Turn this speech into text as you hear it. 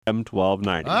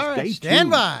M1290. All right, Stay stand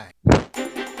tuned. by.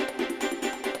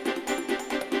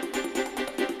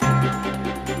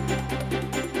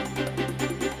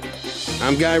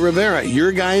 I'm Guy Rivera,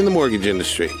 your guy in the mortgage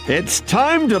industry. It's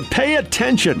time to pay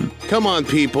attention. Come on,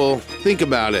 people. Think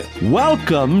about it.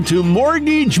 Welcome to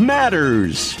Mortgage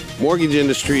Matters, Mortgage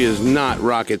industry is not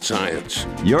rocket science.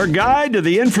 your guide to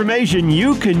the information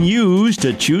you can use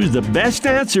to choose the best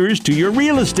answers to your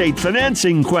real estate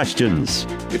financing questions.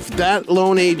 If that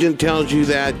loan agent tells you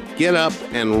that, get up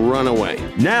and run away.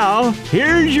 Now,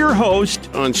 here's your host,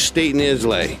 On State and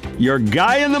Islay. your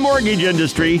guy in the mortgage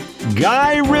industry,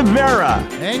 Guy Rivera.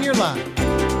 And you're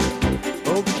live.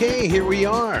 Okay, here we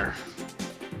are.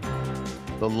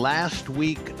 The last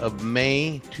week of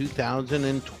May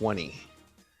 2020.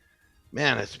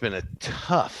 Man, it's been a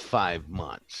tough 5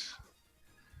 months.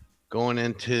 Going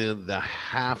into the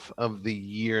half of the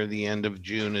year, the end of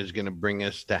June is going to bring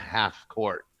us to half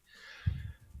court.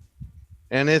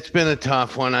 And it's been a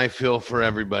tough one. I feel for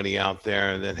everybody out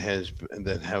there that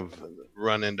have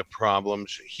run into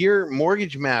problems. Here,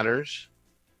 Mortgage Matters.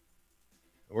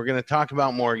 We're going to talk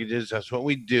about mortgages. That's what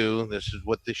we do. This is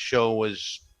what this show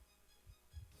was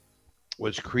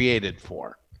created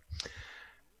for.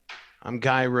 I'm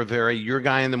Guy Rivera, your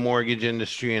guy in the mortgage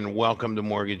industry, and welcome to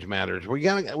Mortgage Matters. We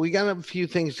got a few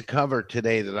things to cover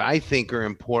today that I think are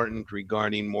important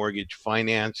regarding mortgage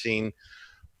financing,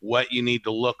 what you need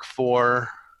to look for,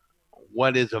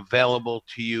 what is available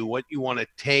to you, what you want to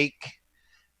take,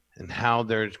 and how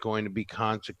there's going to be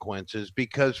consequences,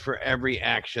 because for every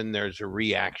action, there's a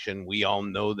reaction. We all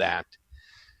know that.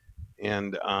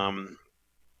 And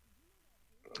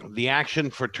the action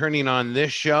for turning on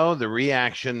this show, the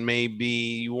reaction may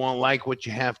be you won't like what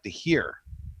you have to hear,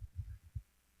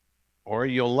 or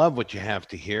you'll love what you have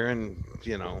to hear. And,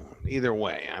 either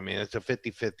way, I mean, it's a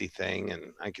 50-50 thing,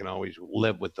 and I can always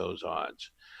live with those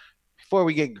odds. Before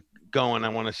we get going, I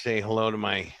want to say hello to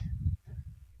my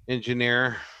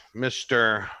engineer,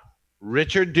 Mr.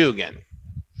 Richard Dugan.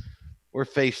 We're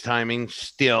FaceTiming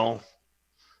still.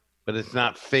 But it's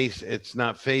not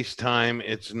FaceTime,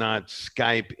 it's not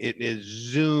Skype, it is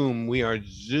Zoom. We are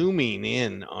zooming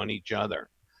in on each other.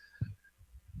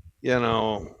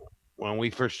 When we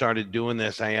first started doing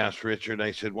this, I asked Richard,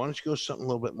 I said, why don't you go something a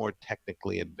little bit more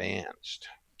technically advanced?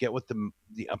 Get with the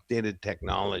updated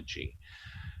technology.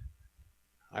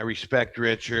 I respect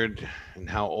Richard and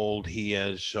how old he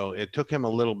is, so it took him a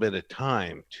little bit of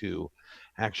time to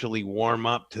actually warm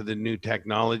up to the new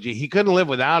technology. He couldn't live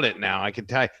without it now. I can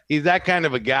tell you, he's that kind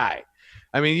of a guy.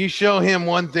 I mean, you show him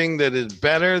one thing that is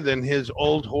better than his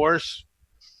old horse,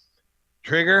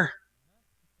 Trigger,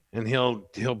 and he'll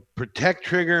protect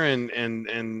Trigger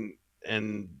and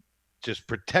just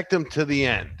protect him to the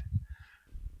end.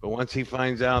 But once he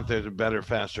finds out there's a better,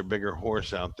 faster, bigger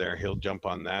horse out there, he'll jump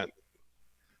on that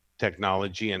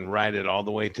technology and ride it all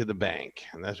the way to the bank.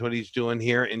 And that's what he's doing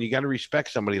here. And you got to respect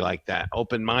somebody like that.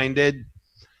 Open-minded,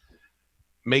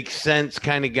 makes sense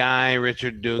kind of guy,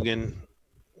 Richard Dugan.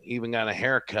 Even got a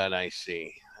haircut, I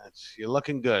see. You're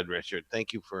looking good, Richard.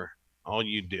 Thank you for all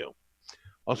you do.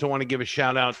 Also want to give a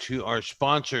shout out to our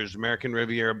sponsors, American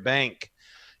Riviera Bank,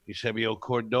 Eusebio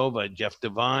Cordova, Jeff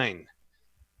Devine,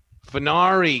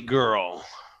 Finari girl,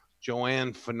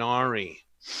 Joanne Finari.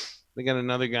 We got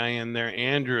another guy in there,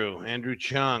 Andrew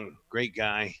Chung, great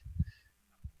guy.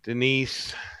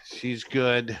 Denise, she's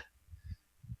good.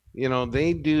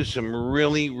 They do some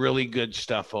really, really good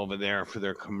stuff over there for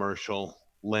their commercial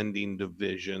lending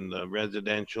division. The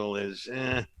residential is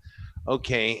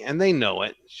okay, and they know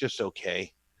it. It's just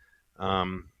okay.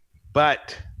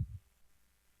 But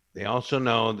they also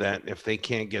know that if they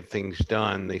can't get things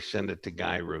done, they send it to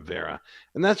Guy Rivera.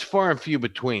 And that's far and few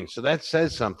between. So that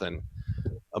says something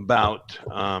about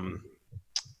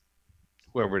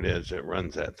whoever it is that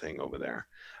runs that thing over there.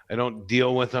 I don't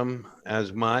deal with them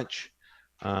as much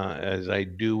as I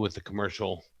do with the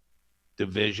commercial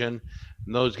division.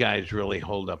 And those guys really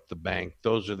hold up the bank.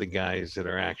 Those are the guys that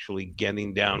are actually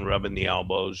getting down, rubbing the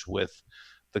elbows with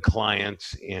the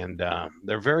clients, and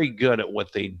they're very good at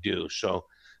what they do. So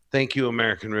thank you,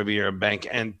 American Riviera Bank.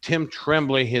 And Tim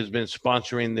Tremblay has been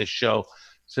sponsoring this show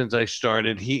since I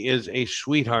started. He is a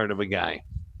sweetheart of a guy.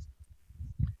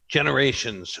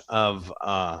 Generations of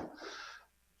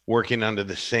working under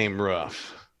the same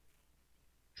roof.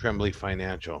 Tremblay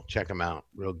Financial. Check him out.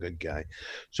 Real good guy.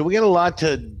 So we got a lot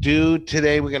to do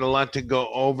today. We got a lot to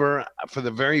go over. For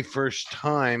the very first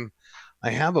time,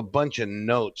 I have a bunch of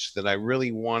notes that I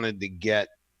really wanted to get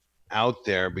out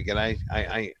there because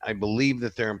I believe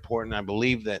that they're important. I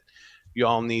believe that you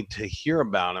all need to hear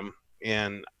about them.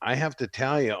 And I have to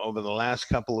tell you, over the last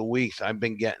couple of weeks, I've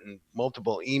been getting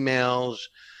multiple emails,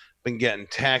 been getting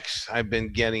texts, I've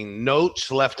been getting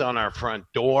notes left on our front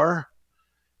door.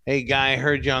 Hey, Guy, I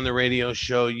heard you on the radio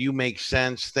show. You make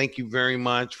sense. Thank you very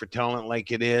much for telling it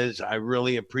like it is. I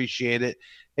really appreciate it.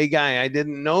 Hey, Guy, I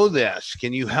didn't know this.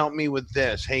 Can you help me with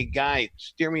this? Hey, Guy,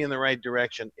 steer me in the right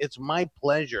direction. It's my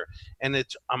pleasure. And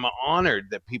I'm honored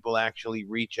that people actually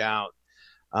reach out.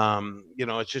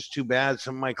 It's just too bad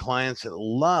some of my clients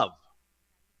that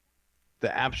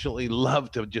absolutely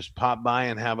love to just pop by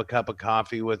and have a cup of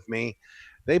coffee with me.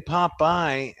 They pop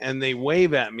by and they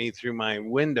wave at me through my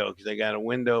window because I got a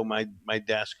window. My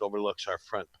desk overlooks our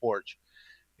front porch,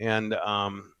 and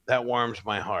that warms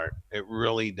my heart. It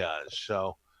really does.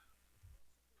 So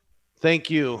thank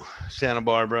you, Santa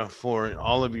Barbara, for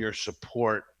all of your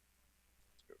support.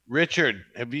 Richard,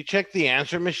 have you checked the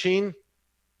answer machine?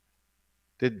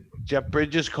 Did Jeff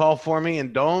Bridges call for me?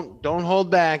 And don't hold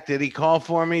back. Did he call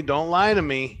for me? Don't lie to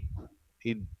me.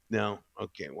 No.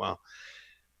 Okay. Well,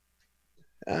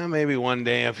 maybe one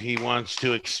day if he wants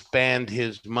to expand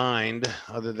his mind,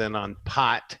 other than on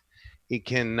pot, he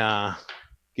can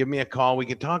give me a call. We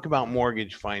can talk about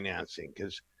mortgage financing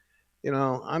because,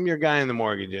 I'm your guy in the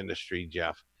mortgage industry,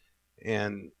 Jeff.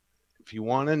 And if you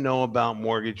want to know about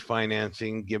mortgage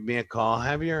financing, give me a call.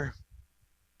 Have your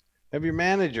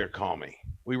manager call me.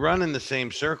 We run in the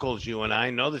same circles, you and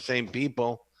I know the same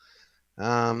people.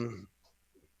 There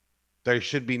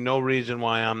should be no reason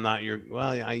why I'm not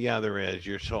yeah, there is.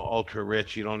 You're so ultra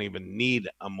rich, you don't even need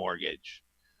a mortgage.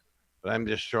 But I'm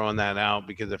just throwing that out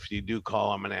because if you do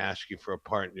call, I'm going to ask you for a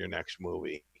part in your next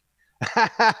movie.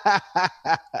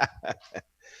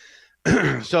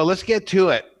 So let's get to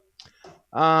it.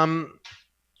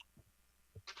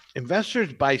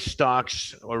 Investors buy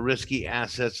stocks or risky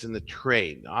assets in the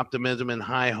trade. Optimism and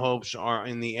high hopes are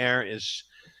in the air as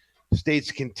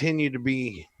states continue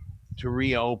to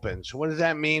reopen. So what does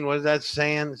that mean? What is that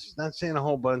saying? It's not saying a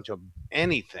whole bunch of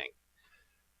anything.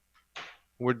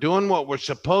 We're doing what we're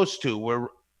supposed to. We're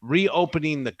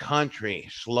reopening the country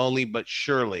slowly but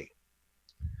surely.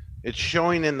 It's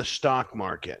showing in the stock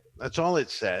market. That's all it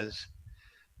says.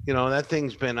 That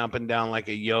thing's been up and down like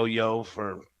a yo-yo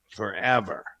for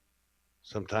forever.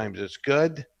 Sometimes it's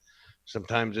good.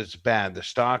 Sometimes it's bad.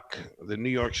 The New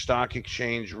York Stock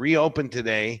Exchange reopened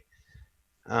today.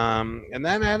 And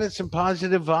that added some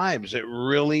positive vibes. It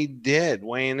really did.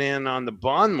 Weighing in on the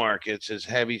bond markets is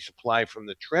heavy supply from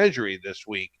the Treasury this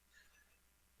week.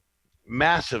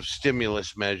 Massive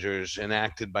stimulus measures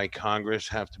enacted by Congress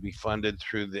have to be funded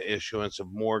through the issuance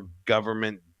of more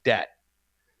government debt.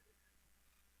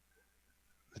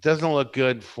 It doesn't look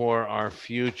good for our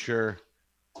future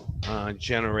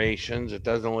generations. It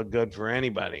doesn't look good for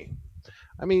anybody.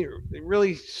 I mean,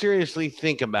 really seriously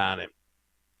think about it.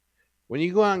 When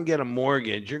you go out and get a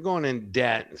mortgage, you're going in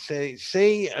debt.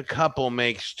 Say a couple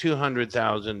makes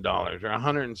 $200,000 or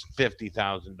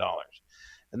 $150,000,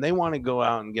 and they want to go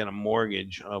out and get a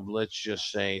mortgage of, let's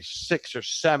just say, $600,000 or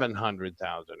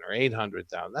 $700,000 or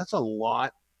 $800,000. That's a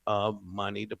lot of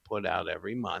money to put out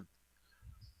every month.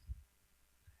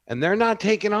 And they're not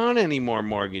taking on any more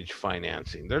mortgage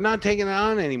financing. They're not taking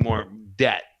on any more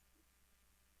debt.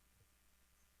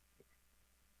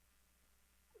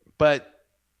 But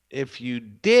if you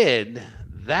did,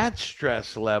 that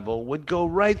stress level would go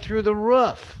right through the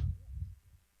roof.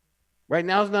 Right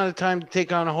now is not a time to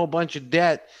take on a whole bunch of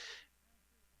debt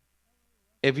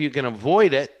if you can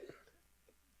avoid it.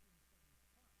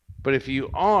 But if you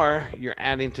are, you're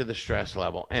adding to the stress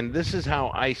level. And this is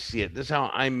how I see it. This is how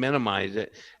I minimize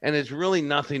it. And it's really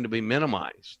nothing to be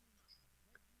minimized.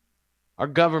 Our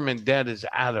government debt is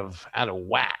out of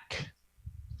whack.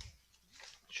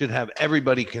 Should have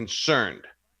everybody concerned.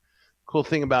 Cool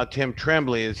thing about Tim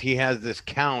Tremblay is he has this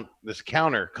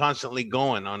counter constantly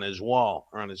going on his wall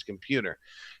or on his computer.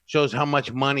 Shows how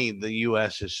much money the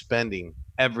U.S. is spending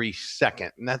every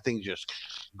second. And that thing's just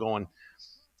going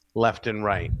left and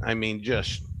right. I mean,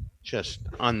 just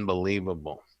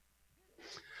unbelievable.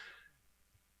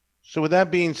 So with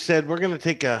that being said, we're going to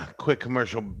take a quick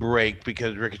commercial break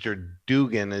because Richard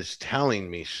Dugan is telling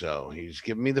me so. He's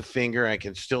giving me the finger. I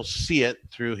can still see it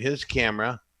through his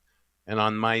camera and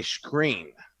on my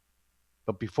screen.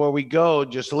 But before we go,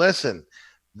 just listen.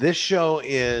 This show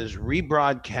is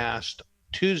rebroadcast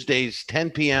Tuesdays,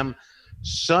 10 p.m.,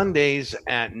 Sundays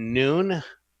at noon.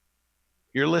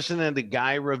 You're listening to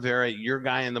Guy Rivera, your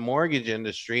guy in the mortgage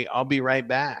industry. I'll be right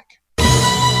back.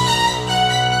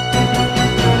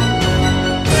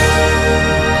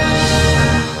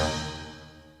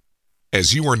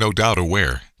 As you are no doubt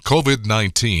aware,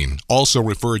 COVID-19, also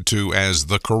referred to as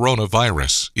the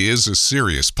coronavirus, is a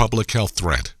serious public health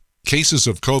threat. Cases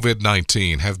of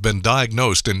COVID-19 have been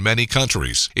diagnosed in many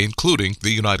countries, including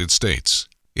the United States.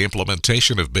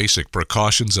 Implementation of basic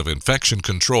precautions of infection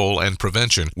control and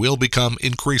prevention will become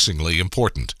increasingly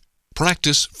important.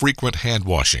 Practice frequent hand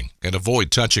washing and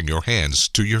avoid touching your hands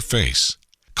to your face.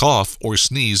 Cough or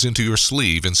sneeze into your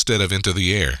sleeve instead of into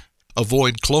the air.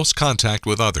 Avoid close contact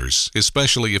with others,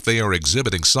 especially if they are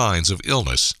exhibiting signs of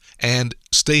illness, and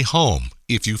stay home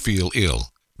if you feel ill.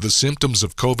 The symptoms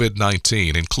of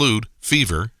COVID-19 include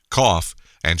fever, cough,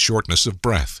 and shortness of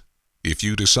breath. If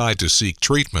you decide to seek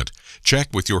treatment, check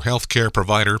with your healthcare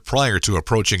provider prior to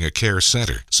approaching a care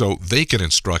center so they can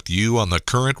instruct you on the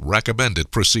current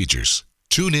recommended procedures.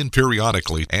 Tune in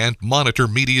periodically and monitor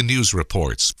media news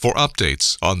reports for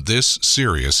updates on this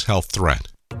serious health threat.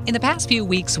 In the past few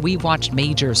weeks, we've watched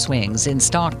major swings in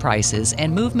stock prices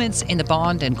and movements in the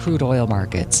bond and crude oil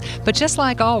markets. But just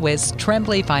like always,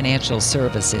 Tremblay Financial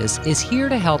Services is here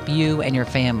to help you and your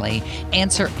family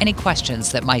answer any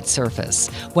questions that might surface.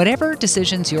 Whatever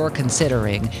decisions you're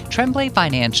considering, Tremblay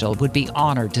Financial would be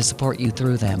honored to support you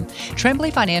through them.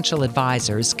 Tremblay Financial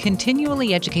advisors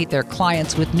continually educate their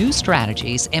clients with new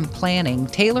strategies and planning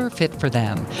tailor-fit for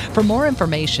them. For more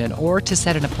information or to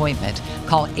set an appointment,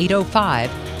 call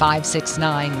 805-569-1982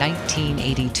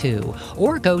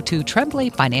 or go to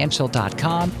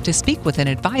tremblayfinancial.com to speak with an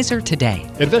advisor today.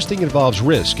 Investing involves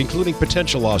risk, including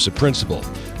potential loss of principal.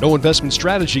 No investment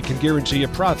strategy can guarantee a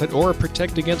profit or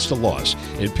protect against a loss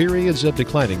in periods of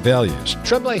declining values.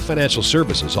 Tremblay Financial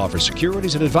Services offers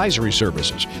securities and advisory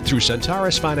services through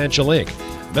Centaurus Financial Inc.,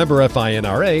 member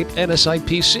FINRA,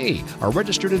 NSIPC, a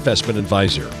registered investment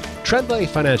advisor. Tremblay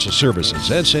Financial Services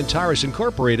and Centaurus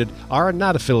Incorporated are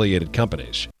not affiliated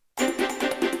companies.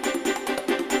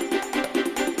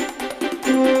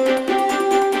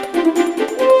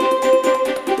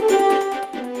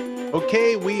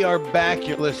 Okay, we are back.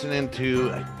 You're listening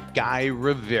to Guy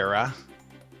Rivera,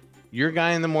 your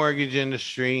guy in the mortgage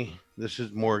industry. This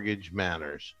is Mortgage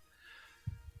Matters.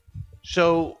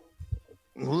 So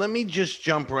let me just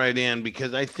jump right in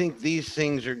because I think these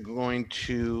things are going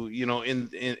to,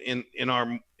 in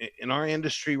our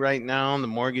industry right now, in the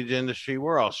mortgage industry,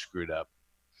 we're all screwed up.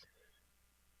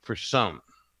 For some,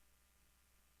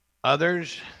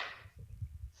 others,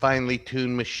 finely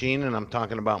tuned machine, and I'm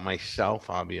talking about myself,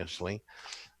 obviously.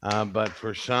 But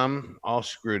for some, all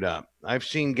screwed up. I've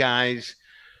seen guys,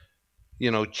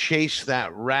 chase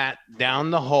that rat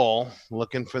down the hole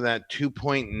looking for that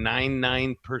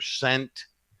 2.99%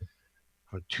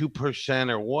 or 2%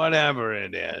 or whatever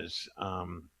it is,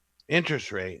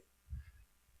 interest rate,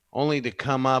 only to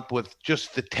come up with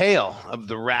just the tail of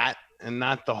the rat and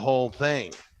not the whole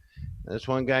thing. This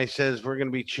one guy says, we're going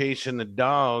to be chasing the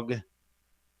dog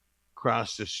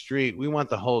across the street. We want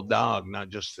the whole dog, not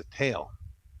just the tail.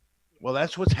 Well,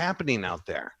 that's what's happening out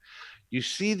there. You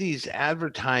see these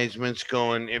advertisements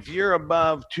going, if you're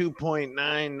above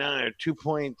 2.99 or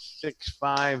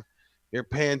 2.65, you're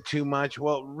paying too much.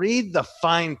 Well, read the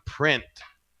fine print.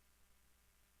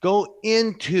 Go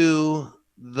into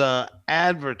the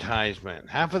advertisement.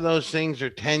 Half of those things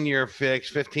are 10-year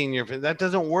fixed, 15-year fixed. That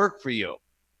doesn't work for you.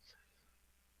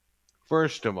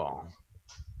 First of all.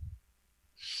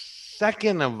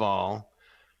 Second of all,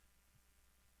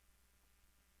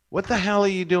 what the hell are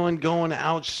you doing going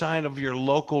outside of your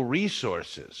local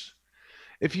resources?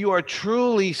 If you are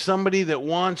truly somebody that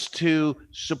wants to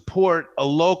support a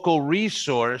local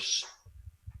resource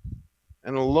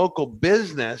and a local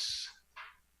business,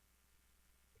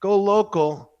 go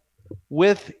local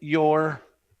with your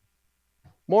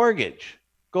mortgage.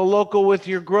 Go local with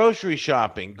your grocery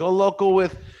shopping. Go local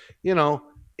with,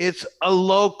 it's a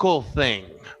local thing.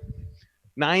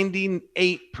 98%,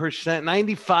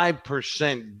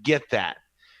 95% get that.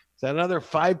 It's that other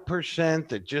 5%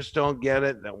 that just don't get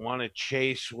it, that want to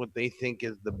chase what they think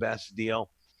is the best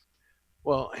deal.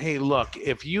 Well, hey, look,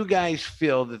 if you guys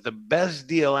feel that the best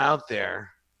deal out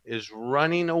there is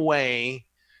running away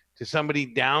to somebody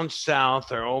down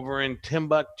south or over in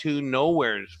Timbuktu,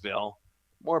 Nowheresville,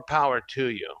 more power to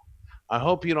you. I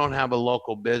hope you don't have a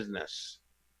local business.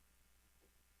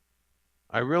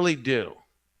 I really do.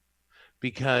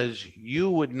 Because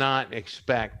you would not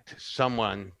expect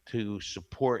someone to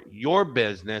support your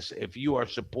business if you are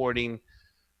supporting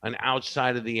an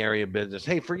outside of the area business.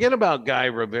 Hey, forget about Guy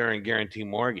Rivera and Guarantee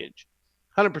Mortgage.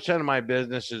 100% of my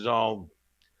business is all,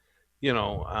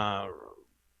 referral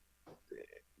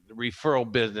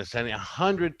business, and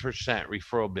 100%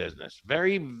 referral business.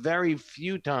 Very, very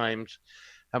few times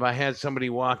have I had somebody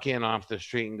walk in off the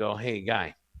street and go, hey,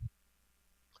 Guy,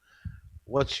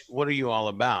 what are you all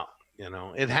about?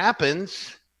 It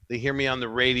happens. They hear me on the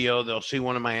radio. They'll see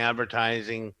one of my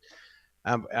advertisements,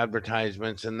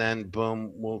 and then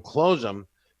boom, we'll close them.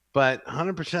 But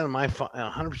 100% of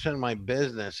 100% of my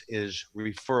business is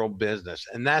referral business,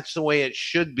 and that's the way it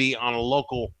should be on a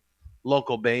local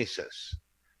basis.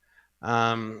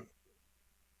 Um,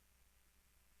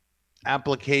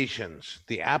 Applications.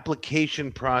 The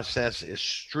application process is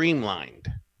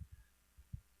streamlined,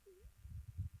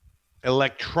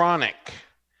 electronic.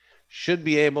 Should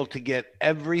be able to get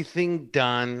everything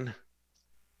done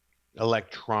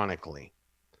electronically.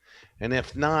 And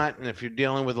if not, and if you're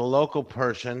dealing with a local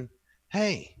person,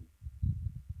 hey,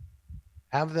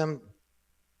 have them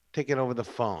take it over the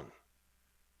phone.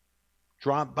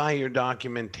 Drop by your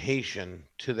documentation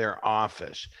to their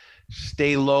office.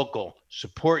 Stay local.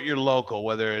 Support your local,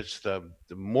 whether it's the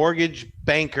mortgage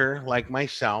banker like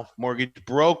myself, mortgage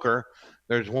broker.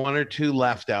 There's one or two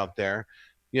left out there.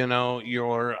 Your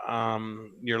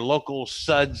local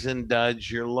suds and duds,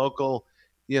 your local,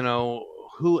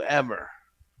 whoever.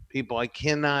 People, I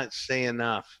cannot say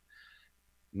enough.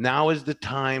 Now is the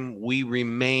time we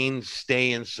remain,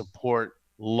 stay, and support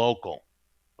local.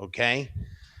 Okay?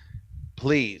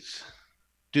 Please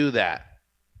do that.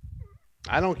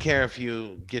 I don't care if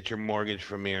you get your mortgage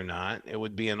from me or not. It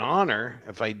would be an honor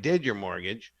if I did your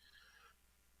mortgage.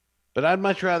 But I'd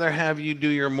much rather have you do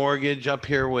your mortgage up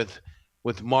here with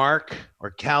Mark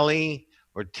or Kelly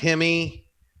or Timmy.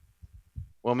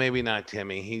 Well, maybe not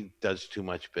Timmy. He does too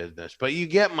much business. But you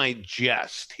get my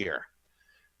jest here.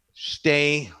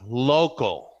 Stay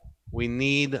local. We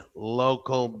need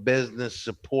local business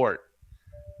support.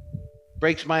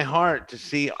 Breaks my heart to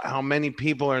see how many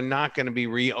people are not going to be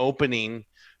reopening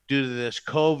due to this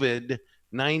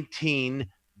COVID-19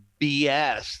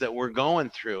 BS that we're going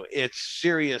through. It's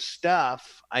serious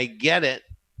stuff. I get it.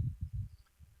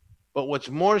 But what's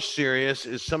more serious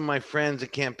is some of my friends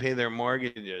that can't pay their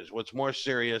mortgages. What's more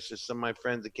serious is some of my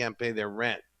friends that can't pay their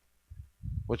rent.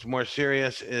 What's more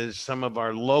serious is some of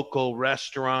our local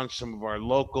restaurants, some of our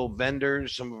local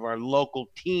vendors, some of our local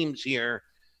teams here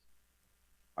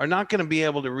are not going to be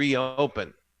able to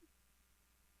reopen.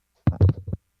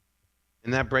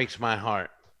 And that breaks my heart.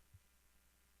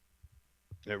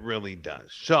 It really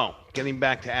does. So, getting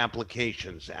back to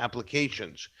applications.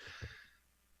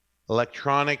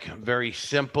 Electronic, very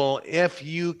simple. If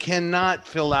you cannot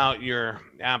fill out your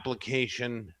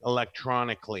application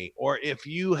electronically, or if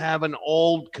you have an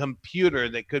old computer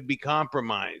that could be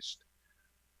compromised,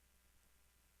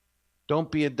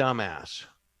 don't be a dumbass.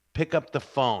 Pick up the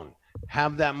phone.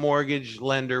 Have that mortgage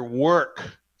lender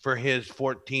work for his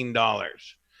 $14.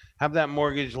 Have that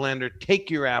mortgage lender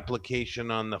take your application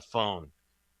on the phone.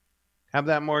 Have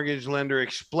that mortgage lender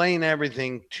explain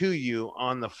everything to you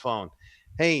on the phone.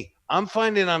 Hey, I'm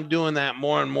finding I'm doing that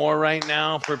more and more right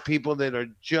now for people that are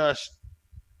just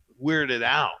weirded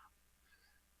out.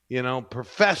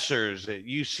 Professors at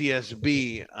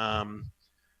UCSB,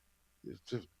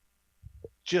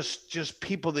 just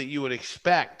people that you would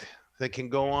expect that can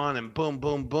go on and boom,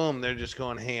 boom, boom. They're just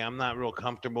going, hey, I'm not real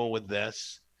comfortable with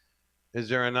this. Is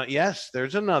there another? Yes,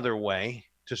 there's another way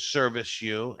to service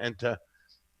you and to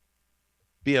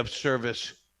be of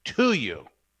service to you.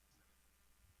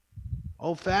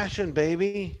 Old fashioned,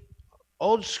 baby.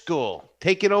 Old school.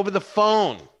 Take it over the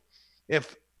phone.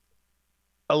 If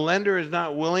a lender is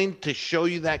not willing to show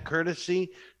you that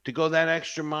courtesy, to go that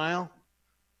extra mile,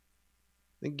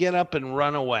 then get up and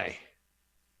run away.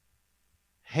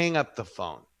 Hang up the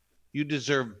phone. You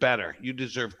deserve better. You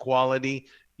deserve quality.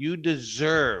 You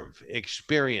deserve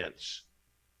experience.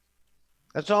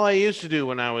 That's all I used to do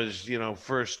when I was,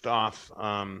 first off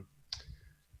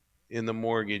in the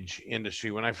mortgage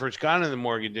industry. When I first got into the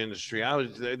mortgage industry,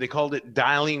 they called it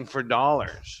dialing for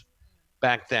dollars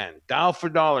back then. Dial for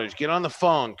dollars. Get on the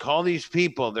phone. Call these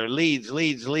people. They're leads.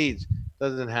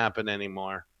 Doesn't happen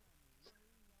anymore.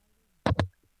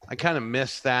 I kind of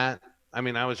miss that. I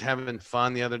mean, I was having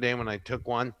fun the other day when I took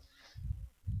one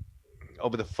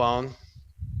over the phone.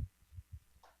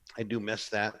 I do miss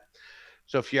that.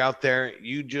 So if you're out there,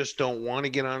 you just don't want to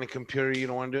get on a computer, you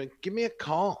don't want to do it, give me a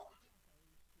call.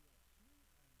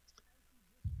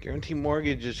 Guarantee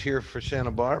Mortgage is here for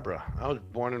Santa Barbara. I was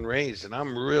born and raised, and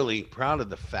I'm really proud of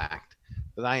the fact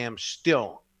that I am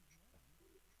still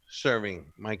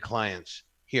serving my clients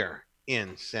here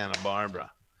in Santa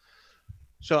Barbara.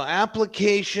 So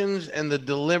applications and the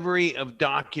delivery of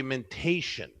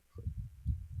documentation,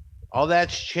 all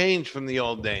that's changed from the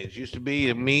old days. Used to be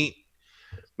you meet,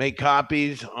 make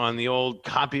copies on the old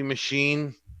copy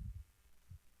machine,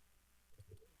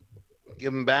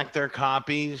 give them back their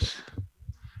copies,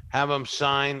 have them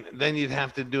sign. Then you'd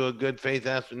have to do a good faith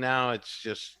estimate. Now it's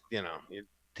just, you're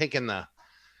taking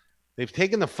they've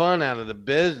taken the fun out of the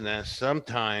business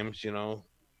sometimes,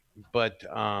 but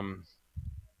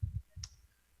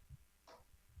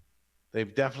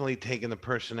they've definitely taken the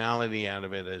personality out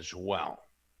of it as well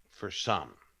for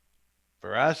some.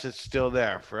 For us, it's still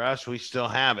there. For us, we still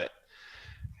have it.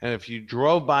 And if you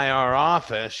drove by our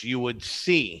office, you would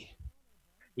see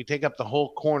we take up the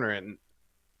whole corner in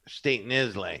State and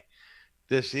Islay.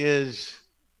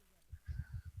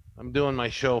 I'm doing my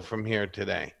show from here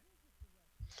today.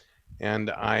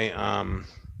 And I'm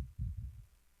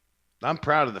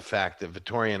proud of the fact that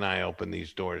Vittoria and I opened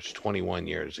these doors 21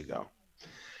 years ago.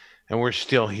 And we're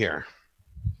still here.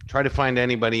 Try to find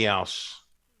anybody else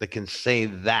that can say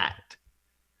that,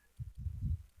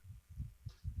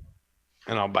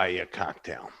 and I'll buy you a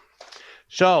cocktail.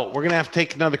 So we're going to have to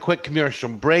take another quick commercial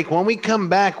break. When we come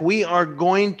back, we are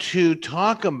going to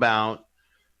talk about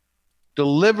the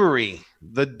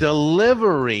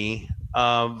delivery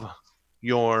of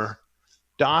your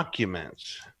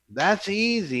documents. That's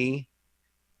easy,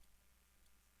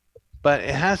 but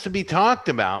it has to be talked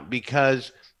about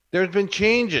because there's been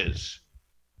changes.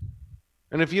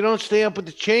 And if you don't stay up with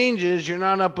the changes, you're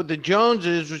not up with the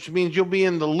Joneses, which means you'll be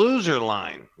in the loser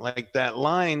line, like that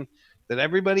line that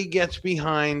everybody gets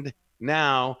behind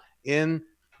now in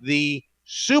the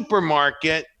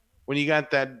supermarket when you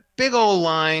got that big old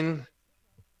line.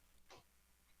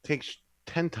 Takes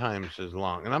 10 times as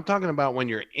long. And I'm talking about when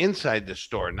you're inside the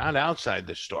store, not outside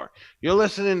the store. You're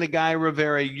listening to Guy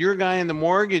Rivera, your guy in the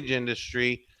mortgage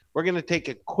industry. We're going to take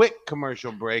a quick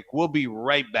commercial break. We'll be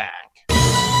right back.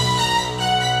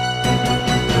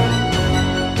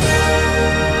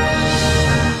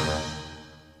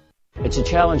 It's a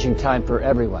challenging time for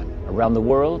everyone around the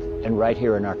world and right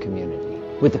here in our community.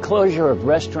 With the closure of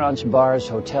restaurants, bars,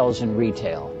 hotels, and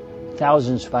retail,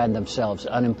 thousands find themselves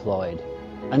unemployed,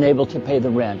 unable to pay the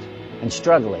rent, and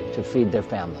struggling to feed their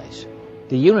families.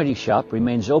 The Unity Shop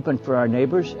remains open for our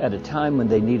neighbors at a time when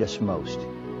they need us most.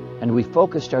 And we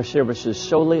focused our services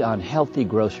solely on healthy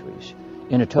groceries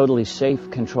in a totally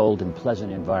safe, controlled, and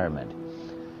pleasant environment.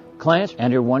 Clients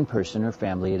enter one person or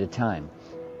family at a time.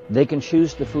 They can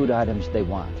choose the food items they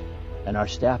want, and our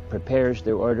staff prepares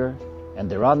their order, and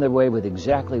they're on their way with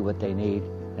exactly what they need,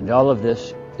 and all of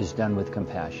this is done with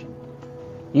compassion.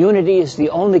 Unity is the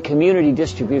only community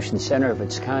distribution center of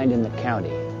its kind in the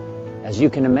county. As you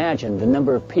can imagine, the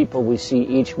number of people we see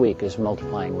each week is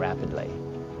multiplying rapidly.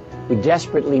 We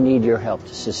desperately need your help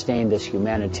to sustain this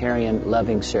humanitarian,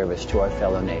 loving service to our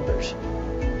fellow neighbors.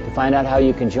 To find out how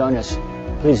you can join us,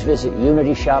 please visit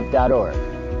unityshop.org.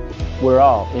 We're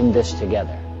all in this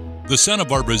together. The Santa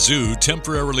Barbara Zoo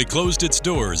temporarily closed its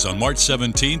doors on March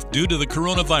 17th due to the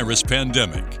coronavirus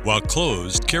pandemic. While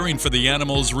closed, caring for the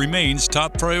animals remains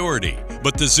top priority.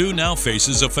 But the zoo now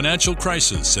faces a financial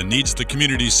crisis and needs the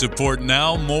community's support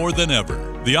now more than ever.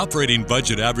 The operating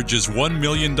budget averages $1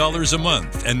 million a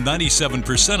month, and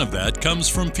 97% of that comes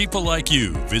from people like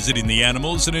you visiting the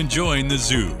animals and enjoying the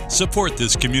zoo. Support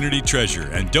this community treasure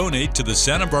and donate to the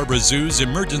Santa Barbara Zoo's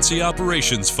Emergency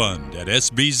Operations Fund at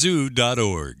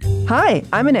sbzoo.org. Hi,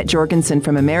 I'm Annette Jorgensen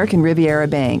from American Riviera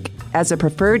Bank. As a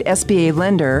preferred SBA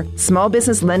lender, small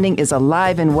business lending is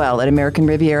alive and well at American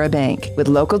Riviera Bank. With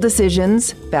local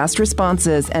decisions, fast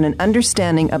responses, and an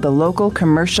understanding of the local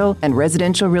commercial and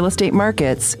residential real estate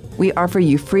markets, we offer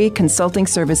you free consulting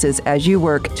services as you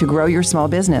work to grow your small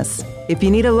business. If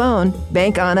you need a loan,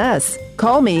 bank on us.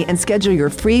 Call me and schedule your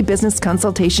free business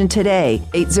consultation today,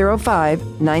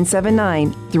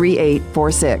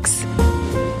 805-979-3846.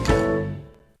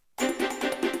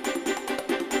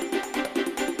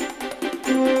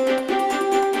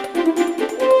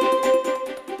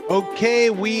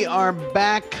 Okay, we are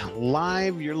back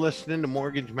live. You're listening to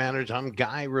Mortgage Matters. I'm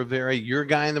Guy Rivera, your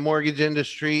guy in the mortgage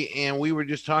industry, and we were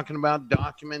just talking about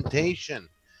documentation,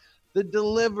 the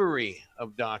delivery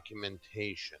of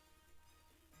documentation.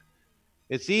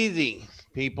 It's easy,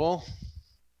 people.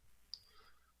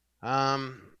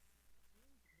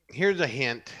 Here's a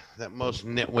hint that most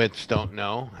nitwits don't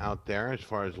know out there as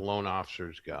far as loan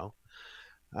officers go.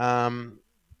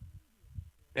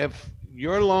 If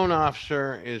your loan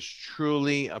officer is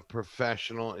truly a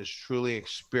professional, is truly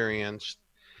experienced,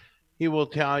 he will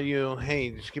tell you,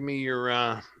 hey, just give me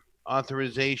your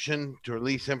authorization to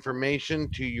release information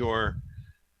to your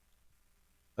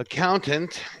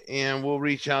accountant, and we'll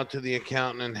reach out to the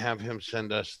accountant and have him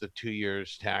send us the 2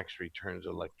 years tax returns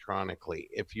electronically.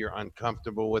 If you're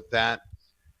uncomfortable with that,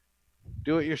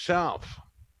 do it yourself.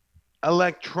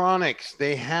 Electronics,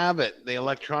 they have it. They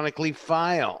electronically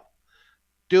file.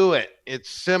 Do it. It's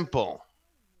simple.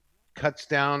 cuts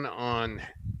down on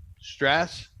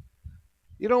stress.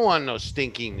 You don't want no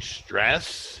stinking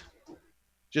stress.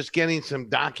 Just getting some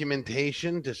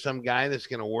documentation to some guy that's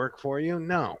going to work for you.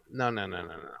 No.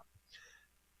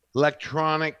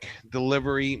 Electronic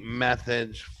delivery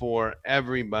methods for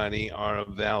everybody are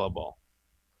available.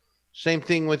 Same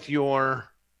thing with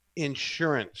your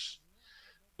insurance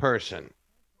person.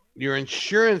 Your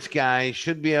insurance guy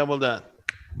should be able to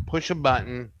push a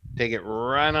button, take it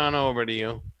right on over to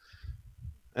you,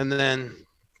 and then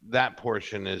that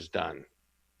portion is done.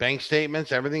 Bank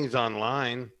statements, everything's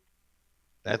online.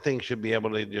 That thing should be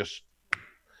able to just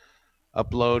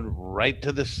upload right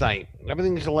to the site.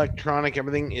 Everything's electronic,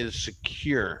 everything is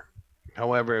secure.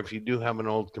 However, if you do have an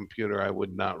old computer, I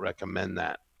would not recommend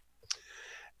that.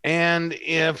 And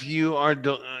if you are,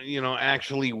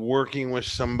 actually working with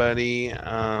somebody,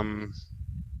 I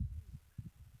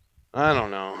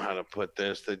don't know how to put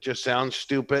this, that just sounds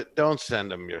stupid, don't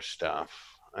send them your stuff.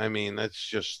 I mean, that's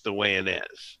just the way it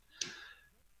is.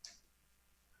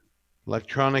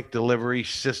 Electronic delivery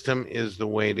system is the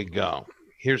way to go.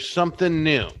 Here's something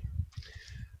new.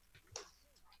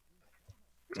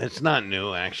 It's not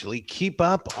new, actually. Keep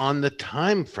up on the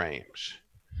time frames.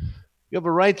 You have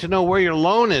a right to know where your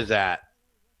loan is at.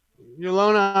 Your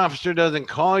loan officer doesn't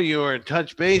call you or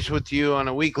touch base with you on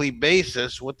a weekly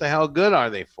basis. What the hell good are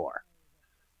they for?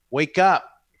 Wake up,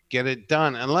 get it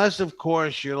done. Unless, of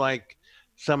course, you're like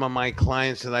some of my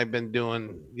clients that I've been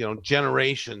doing,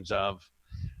 generations of.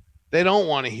 They don't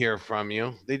want to hear from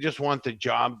you. They just want the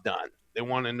job done. They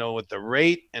want to know what the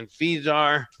rate and fees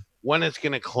are, when it's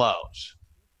going to close.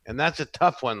 And that's a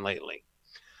tough one lately.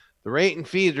 The rate and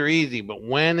fees are easy, but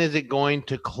when is it going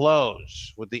to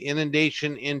close? With the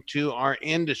inundation into our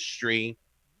industry,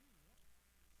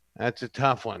 that's a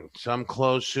tough one. Some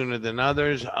close sooner than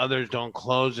others. Others don't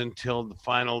close until the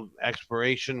final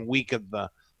expiration week of the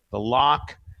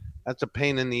lock. That's a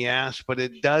pain in the ass, but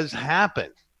it does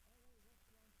happen.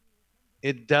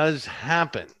 It does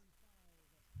happen.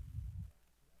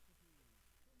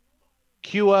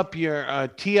 Tee up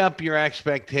your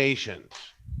expectations.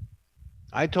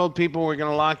 I told people we're going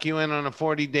to lock you in on a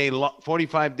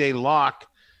 45-day lock.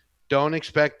 Don't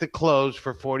expect to close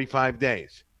for 45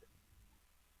 days.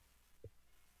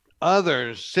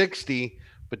 Others, 60,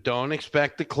 but don't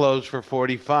expect to close for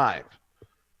 45.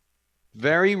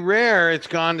 Very rare it's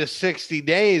gone to 60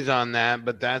 days on that,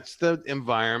 but that's the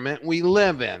environment we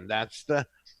live in. That's the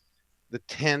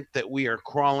tent that we are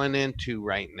crawling into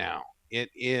right now. It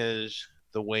is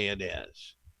the way it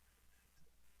is.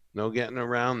 No getting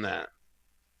around that.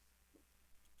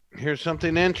 Here's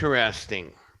something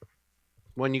interesting.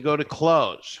 When you go to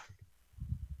close,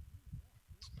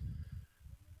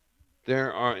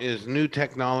 there is new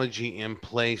technology in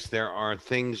place. There are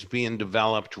things being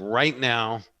developed right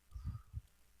now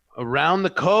around the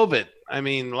COVID. I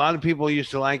mean, a lot of people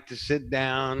used to like to sit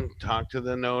down, talk to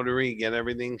the notary, get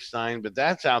everything signed, but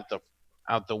that's out the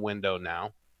window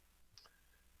now.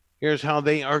 Here's how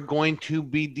they are going to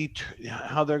be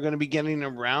how they're going to be getting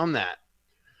around that.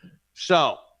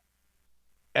 So,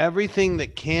 everything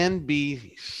that can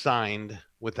be signed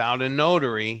without a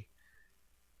notary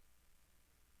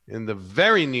in the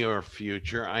very near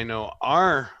future, I know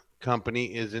our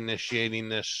company is initiating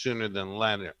this sooner than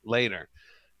later.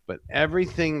 But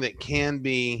everything that can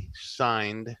be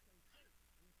signed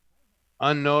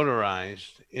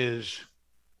unnotarized is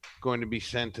going to be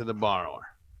sent to the borrower.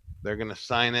 They're going to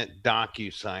sign it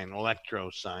DocuSign,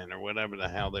 ElectroSign, or whatever the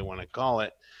hell they want to call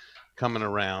it, coming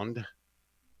around.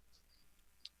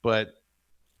 But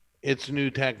it's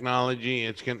new technology.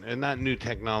 It's not new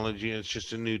technology. It's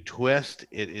just a new twist.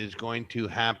 It is going to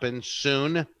happen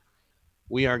soon.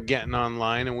 We are getting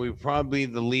online, and we're probably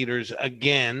the leaders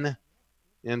again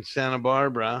in Santa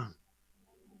Barbara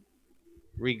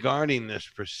regarding this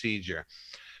procedure.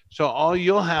 So all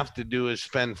you'll have to do is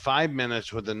spend 5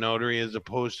 minutes with a notary as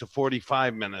opposed to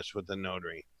 45 minutes with a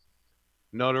notary.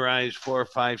 Notarize 4 or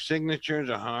 5 signatures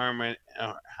or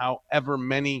however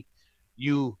many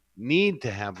you need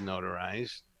to have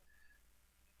notarized.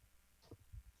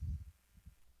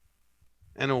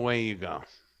 And away you go.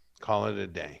 Call it a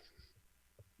day.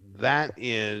 That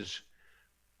is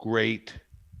great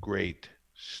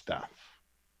stuff.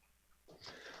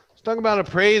 Let's talk about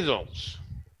appraisals.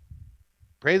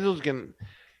 There's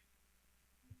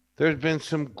been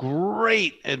some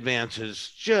great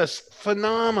advances, just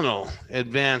phenomenal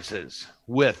advances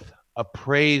with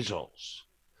appraisals.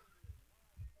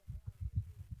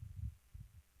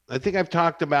 I think I've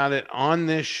talked about it on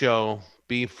this show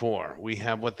before. We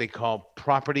have what they call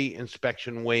property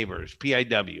inspection waivers,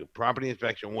 PIW, property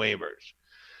inspection waivers.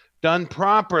 Done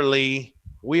properly,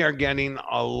 We are getting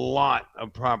a lot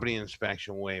of property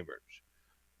inspection waivers.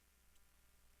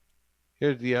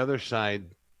 Here's the other side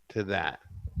to that.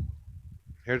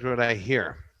 Here's what I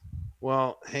hear.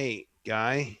 Well, hey,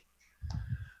 guy,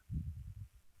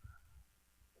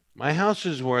 my house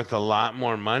is worth a lot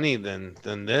more money than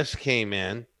this came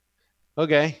in.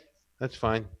 Okay, that's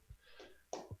fine.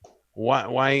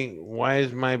 Why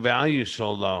is my value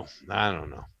so low? I don't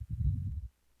know.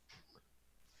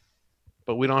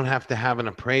 But we don't have to have an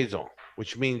appraisal,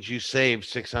 which means you save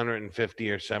 $650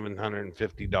 or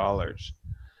 $750.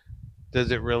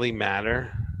 Does it really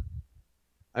matter?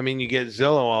 I mean, you get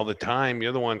Zillow all the time.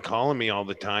 You're the one calling me all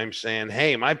the time saying,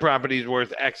 "Hey, my property's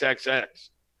worth XXX."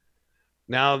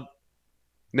 Now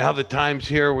the time's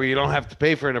here where you don't have to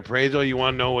pay for an appraisal. You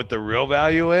want to know what the real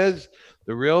value is?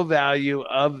 The real value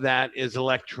of that is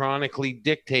electronically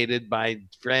dictated by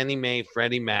Fannie Mae,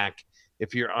 Freddie Mac,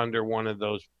 if you're under one of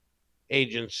those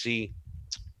agency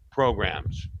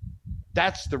programs.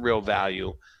 That's the real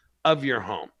value of your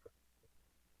home.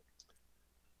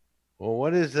 Well,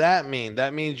 what does that mean?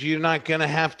 That means you're not going to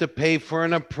have to pay for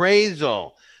an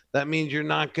appraisal. That means you're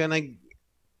not going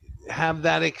to have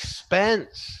that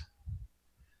expense.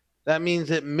 That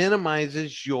means it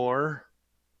minimizes your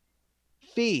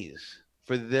fees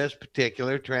for this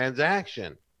particular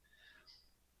transaction.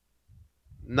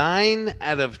 9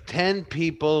 out of 10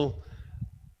 people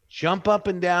jump up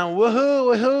and down,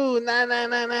 woohoo, woohoo, nah, nah,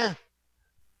 nah, nah.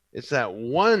 It's that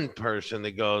one person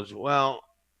that goes, well,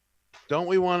 don't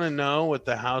we want to know what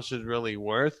the house is really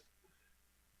worth?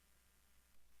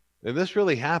 And this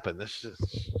really happened. This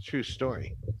is a true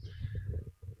story.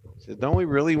 I said, don't we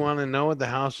really want to know what the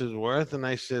house is worth? And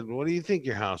I said, what do you think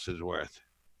your house is worth?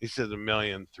 He said, $1.3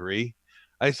 million.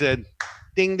 I said,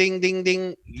 ding, ding, ding,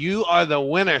 ding. You are the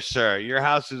winner, sir. Your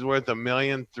house is worth $1.3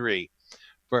 million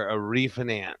for a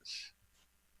refinance.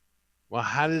 Well,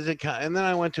 how does it come? And then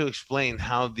I went to explain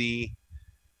how the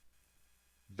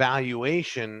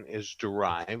valuation is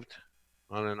derived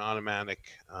on an automatic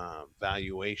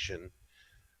valuation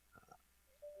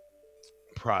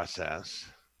process.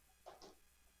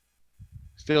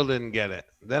 Still didn't get it.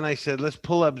 Then I said, let's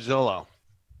pull up Zillow.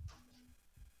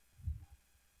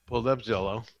 Pulled up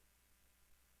Zillow.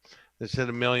 It said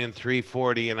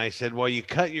 $1.340 million. And I said, well, you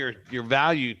cut your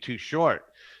value too short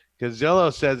because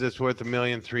Zillow says it's worth $1.340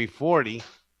 million.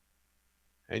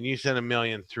 And you said $1.3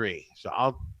 million. So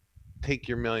I'll take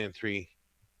your $1.3 million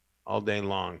all day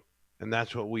long. And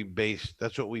that's what we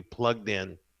plugged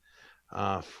in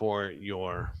for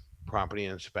your property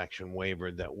inspection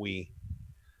waiver that we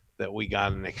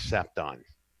got an accept on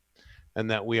and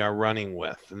that we are running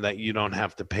with, and that you don't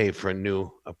have to pay for a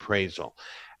new appraisal.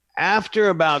 After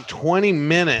about 20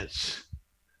 minutes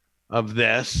of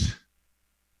this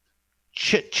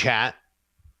chit chat,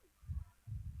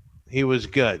 he was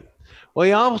good. Well,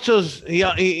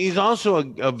 he's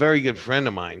also a very good friend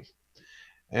of mine.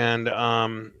 And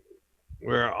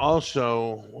we're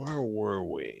also, where were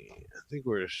we? I think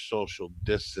we were social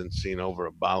distancing over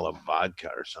a bottle of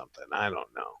vodka or something. I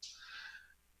don't know.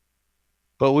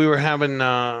 But we were having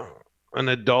an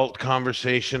adult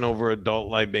conversation over adult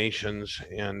libations,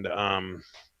 and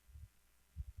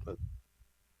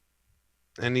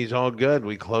he's all good.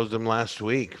 We closed him last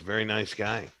week. Very nice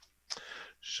guy.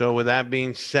 So with that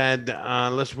being said,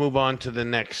 let's move on to the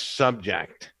next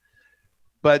subject.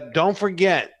 But don't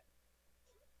forget,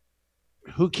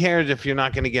 who cares if you're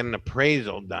not going to get an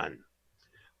appraisal done?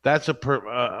 That's a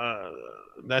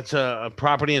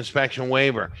property inspection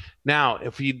waiver. Now,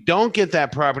 if you don't get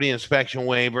that property inspection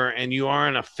waiver and you are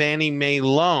in a Fannie Mae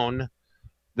loan,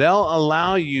 they'll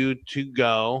allow you to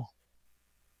go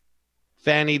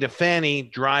Fannie to Fannie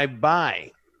drive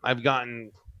by. I've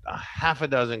gotten a half a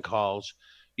dozen calls.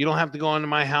 You don't have to go into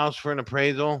my house for an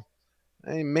appraisal.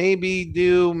 I maybe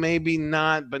do, maybe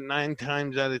not, but 9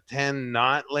 times out of 10,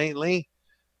 not lately.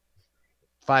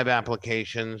 5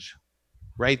 applications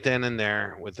right then and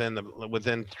there within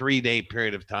 3-day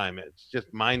period of time. It's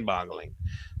just mind-boggling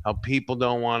how people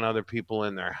don't want other people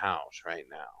in their house right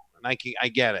now. And I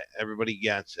get it. Everybody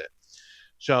gets it.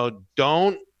 So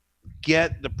don't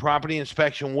get the property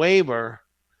inspection waiver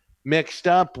mixed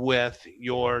up with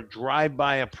your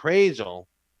drive-by appraisal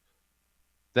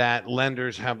that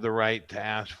lenders have the right to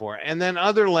ask for. And then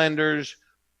other lenders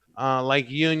like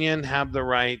Union have the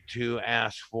right to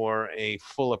ask for a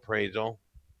full appraisal,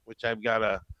 which I've got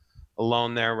a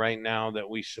loan there right now that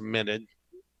we submitted,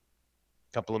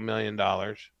 a couple of $1 million.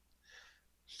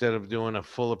 Instead of doing a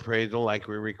full appraisal like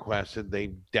we requested, they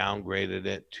downgraded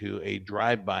it to a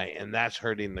drive-by, and that's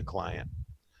hurting the client.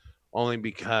 Only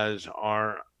because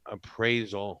their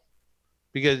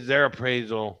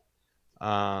appraisal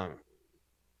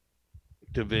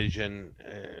division,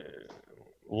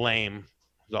 lame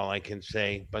is all I can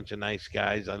say. Bunch of nice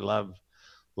guys. I love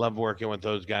working with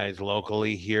those guys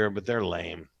locally here, but they're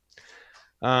lame.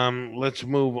 Let's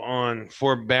move on.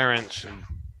 Forbearance.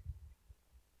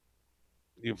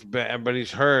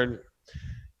 Everybody's heard.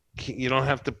 You don't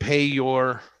have to pay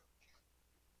your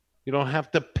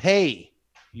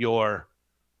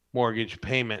mortgage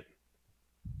payment.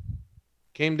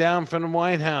 Came down from the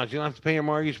White House. You don't have to pay your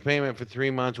mortgage payment for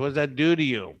 3 months. What does that do to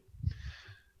you?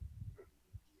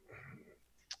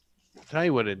 I'll tell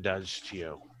you what it does to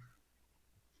you.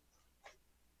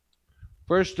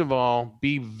 First of all,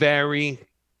 be very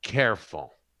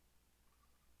careful.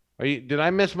 Did I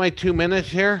miss my 2 minutes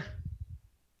here?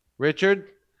 Richard?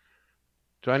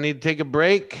 Do I need to take a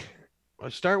break?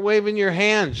 Well, start waving your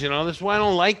hands. This is why I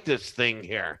don't like this thing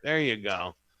here. There you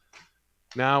go.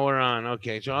 Now we're on.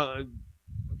 Okay, so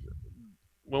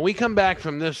when we come back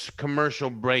from this commercial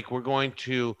break, we're going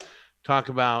to talk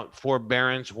about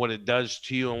forbearance, what it does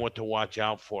to you, and what to watch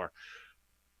out for.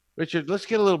 Richard, let's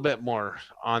get a little bit more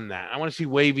on that. I want to see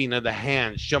waving of the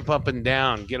hands, jump up and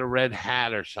down, get a red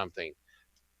hat or something.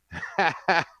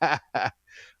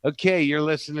 Okay, you're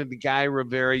listening to Guy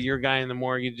Rivera, your guy in the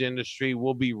mortgage industry.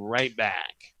 We'll be right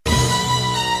back.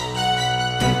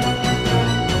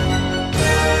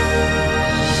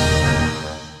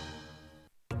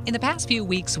 In the past few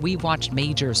weeks, we've watched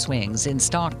major swings in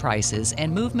stock prices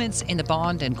and movements in the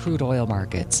bond and crude oil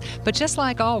markets. But just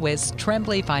like always,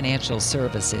 Tremblay Financial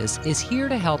Services is here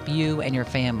to help you and your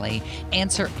family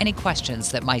answer any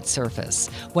questions that might surface.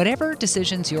 Whatever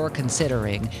decisions you're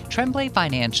considering, Tremblay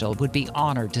Financial would be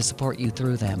honored to support you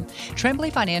through them. Tremblay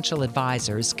Financial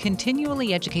advisors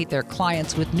continually educate their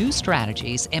clients with new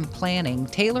strategies and planning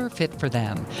tailor-fit for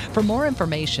them. For more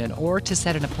information or to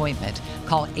set an appointment,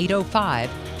 call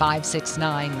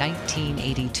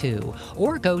 805-569-1982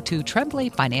 or go to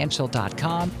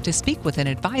tremblayfinancial.com to speak with an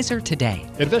advisor today.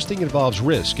 Investing involves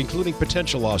risk, including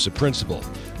potential loss of principal.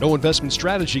 No investment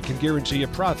strategy can guarantee a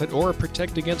profit or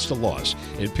protect against a loss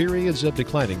in periods of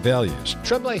declining values.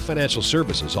 Tremblay Financial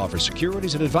Services offers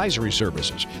securities and advisory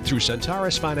services through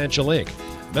Centaurus Financial Inc.,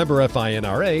 member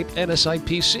FINRA,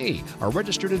 NSIPC, a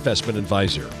registered investment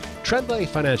advisor. Tremblay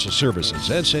Financial Services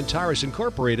and Centaurus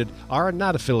Incorporated are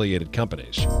not affiliated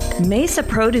companies. Mesa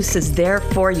Produce is there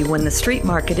for you when the street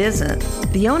market isn't.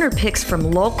 The owner picks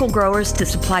from local growers to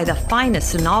supply the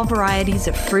finest in all varieties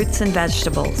of fruits and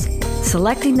vegetables,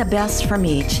 selecting the best from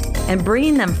each and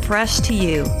bringing them fresh to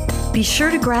you. Be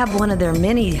sure to grab one of their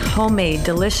many homemade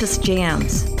delicious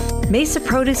jams. Mesa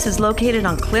Produce is located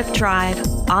on Cliff Drive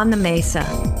on the Mesa.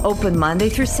 Open Monday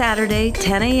through Saturday,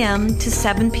 10 a.m. to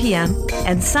 7 p.m.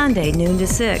 and Sunday, noon to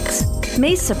 6.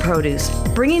 Mesa Produce,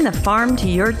 bringing the farm to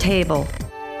your table.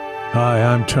 Hi,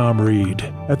 I'm Tom Reed.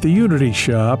 At the Unity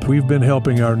Shop, we've been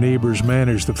helping our neighbors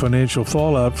manage the financial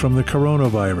fallout from the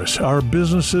coronavirus. Our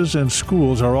businesses and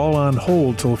schools are all on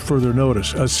hold till further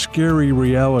notice, a scary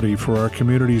reality for our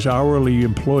community's hourly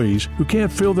employees who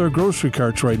can't fill their grocery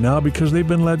carts right now because they've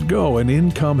been let go and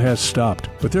income has stopped.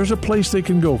 But there's a place they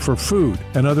can go for food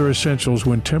and other essentials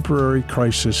when temporary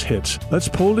crisis hits. Let's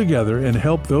pull together and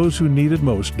help those who need it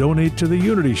most. Donate to the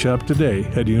Unity Shop today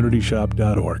at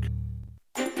unityshop.org.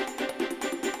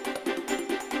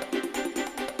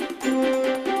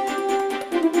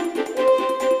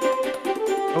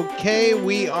 Okay,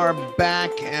 we are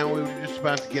back, and we were just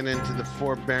about to get into the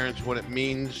forbearance, what it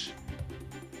means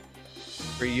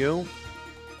for you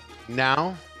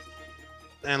now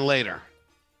and later.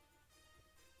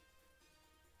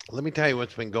 Let me tell you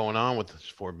what's been going on with this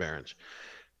forbearance.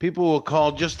 People will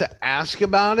call just to ask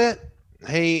about it.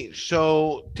 Hey,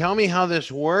 so tell me how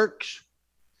this works.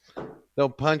 They'll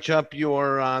punch up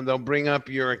they'll bring up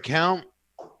your account,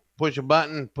 push a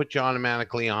button, put you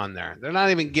automatically on there. They're not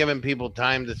even giving people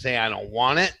time to say, I don't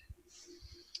want it.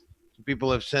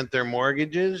 People have sent their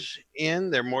mortgages in,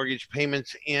 their mortgage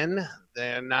payments in.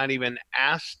 They're not even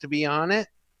asked to be on it,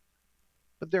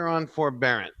 but they're on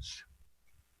forbearance.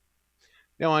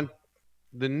 Now, on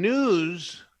the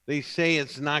news, they say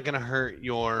it's not going to hurt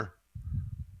your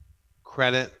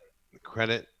credit.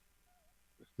 Credit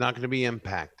is not going to be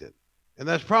impacted. And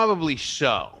that's probably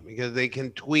so, because they can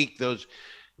tweak those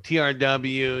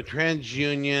TRW,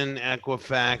 TransUnion,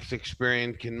 Equifax,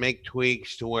 Experian can make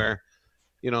tweaks to where,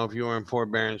 if you were in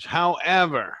forbearance.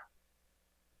 However,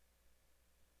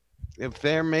 if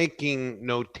they're making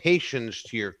notations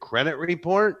to your credit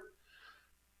report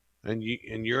and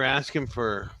you're asking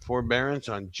for forbearance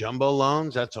on jumbo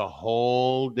loans, that's a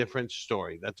whole different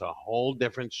story.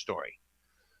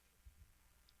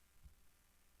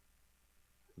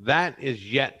 That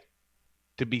is yet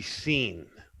to be seen.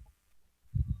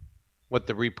 what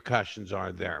the repercussions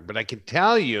are there. But I can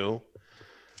tell you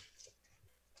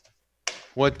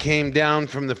what came down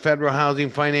from the Federal Housing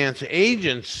Finance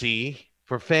Agency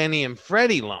for Fannie and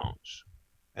Freddie loans.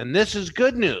 And this is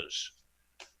good news.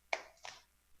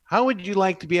 How would you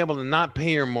like to be able to not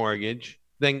pay your mortgage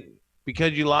then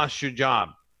because you lost your job?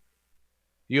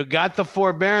 You got the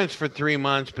forbearance for 3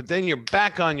 months, but then you're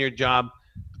back on your job.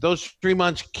 Those 3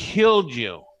 months killed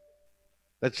you.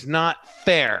 That's not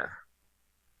fair.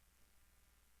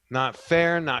 Not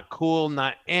fair, not cool,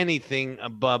 not anything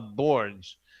above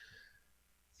boards.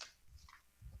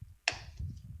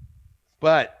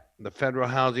 But the Federal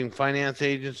Housing Finance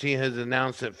Agency has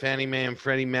announced that Fannie Mae and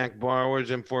Freddie Mac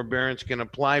borrowers in forbearance can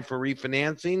apply for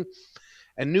refinancing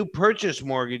and new purchase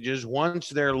mortgages once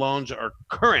their loans are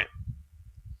current.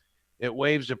 It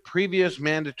waives a previous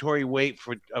mandatory wait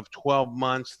of 12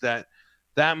 months. That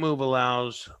move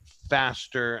allows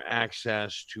faster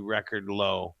access to record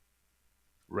low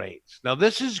rates. Now,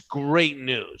 this is great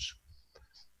news.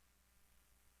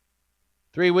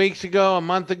 3 weeks ago, a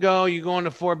month ago, you go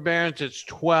into forbearance, it's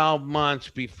 12 months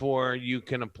before you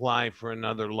can apply for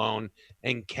another loan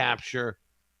and capture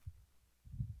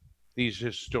these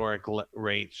historic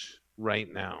rates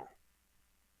right now.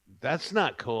 That's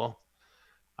not cool.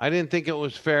 I didn't think it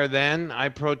was fair then. I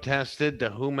protested to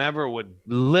whomever would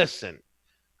listen.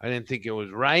 I didn't think it was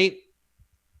right.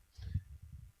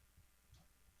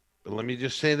 But let me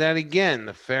just say that again.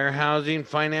 The Fair Housing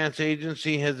Finance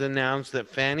Agency has announced that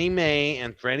Fannie Mae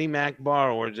and Freddie Mac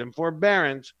borrowers in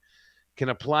forbearance can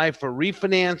apply for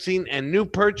refinancing and new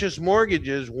purchase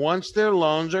mortgages once their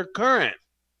loans are current.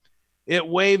 It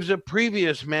waives a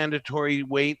previous mandatory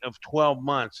wait of 12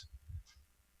 months.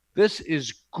 This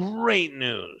is great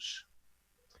news.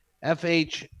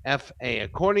 FHFA,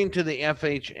 according to the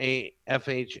FHFA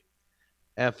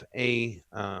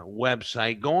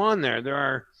website, go on there. There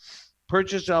are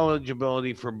purchase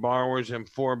eligibility for borrowers in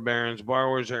forbearance.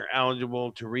 Borrowers are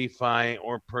eligible to refi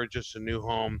or purchase a new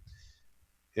home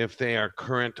if they are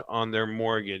current on their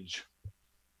mortgage.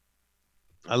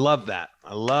 I love that.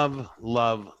 I love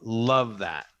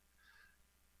that.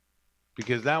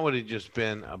 Because that would have just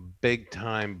been a big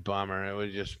time bummer. It would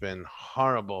have just been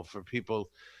horrible for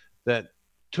people that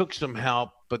took some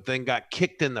help, but then got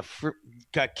kicked in the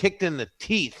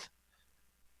teeth.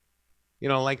 You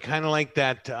know, like kind of like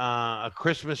that A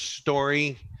Christmas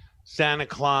Story, Santa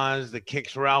Claus that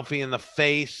kicks Ralphie in the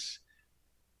face.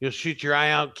 You'll shoot your eye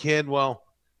out, kid. Well,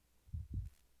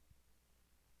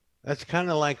 that's kind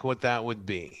of like what that would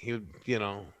be.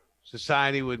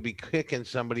 Society would be kicking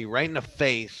somebody right in the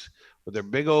face with their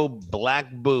big old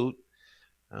black boot,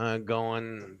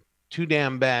 going too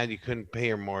damn bad you couldn't pay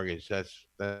your mortgage. It's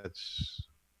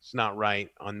not right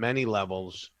on many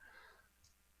levels.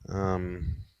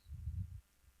 And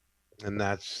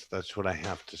that's what I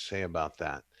have to say about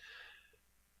that.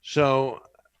 So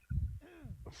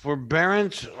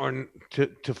forbearance or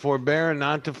to forbear,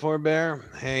 not to forbear,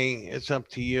 hey, it's up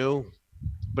to you.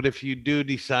 But if you do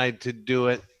decide to do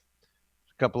it,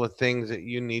 a couple of things that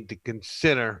you need to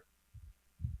consider.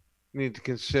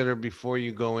 Before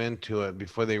you go into it,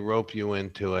 before they rope you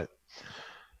into it.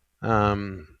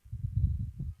 And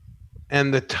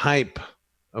the type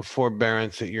of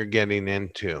forbearance that you're getting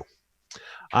into.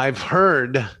 I have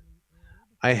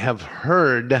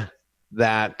heard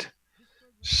that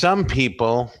some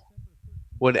people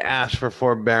would ask for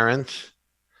forbearance.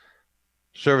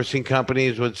 Servicing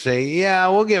companies would say, yeah,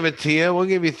 we'll give it to you. We'll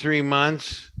give you 3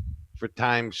 months for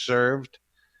time served.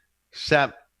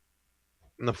 Except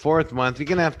in the 4th month, you're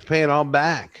going to have to pay it all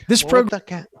back.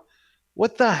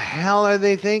 What the hell are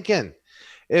they thinking?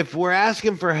 If we're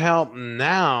asking for help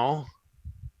now,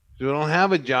 we don't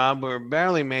have a job, we're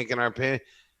barely making our pay.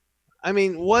 I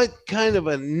mean, what kind of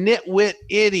a nitwit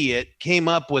idiot came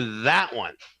up with that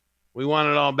one? We want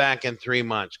it all back in 3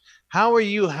 months. How are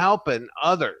you helping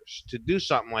others to do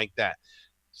something like that?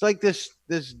 It's like this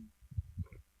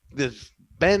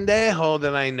pendejo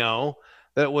that I know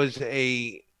that was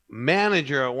a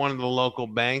manager at one of the local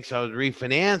banks. I was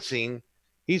refinancing.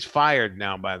 He's fired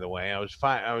now, by the way. I was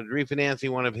refinancing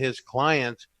one of his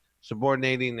clients,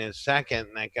 subordinating his second,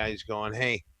 and that guy's going,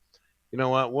 hey, you know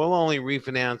what? We'll only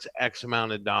refinance X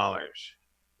amount of dollars.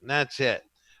 And that's it.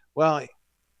 Well,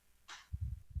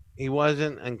 he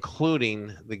wasn't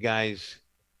including the guy's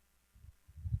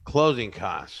closing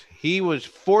costs. He was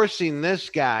forcing this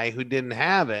guy who didn't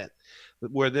have it,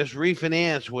 where this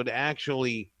refinance would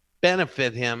actually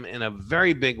benefit him in a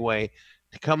very big way,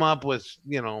 to come up with,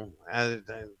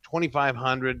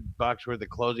 $2,500 worth of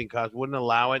closing costs, wouldn't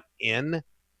allow it in.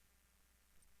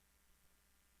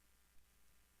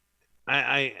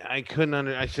 I couldn't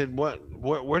I said,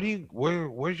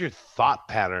 where's your thought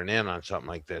pattern in on something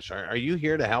like this? Are you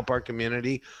here to help our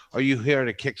community? Or are you here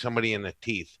to kick somebody in the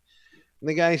teeth? And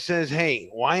the guy says, hey,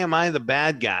 why am I the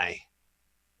bad guy?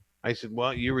 I said,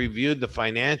 well, you reviewed the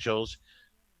financials.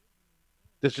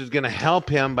 This is going to help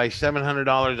him by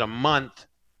 $700 a month.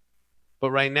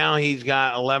 But right now he's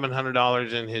got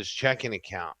 $1,100 in his checking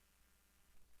account.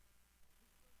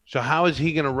 So how is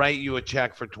he going to write you a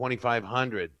check for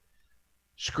 $2,500?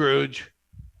 Scrooge.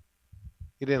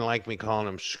 He didn't like me calling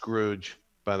him Scrooge,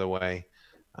 by the way.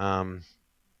 But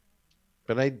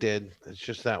I did. It's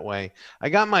just that way. I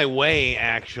got my way,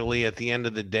 actually, at the end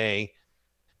of the day.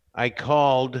 I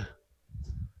called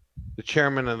the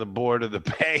chairman of the board of the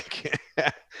bank.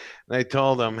 And I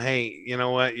told him, hey, you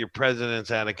know what? Your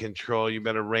president's out of control. You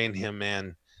better rein him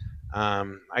in.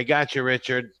 I got you,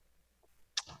 Richard.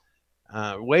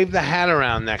 Wave the hat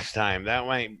around next time. That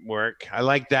might work. I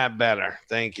like that better.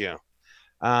 Thank you.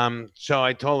 So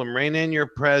I told him, rein in your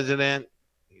president.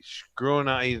 He's screwing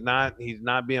up. He's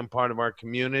not being part of our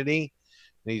community.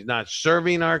 He's not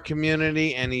serving our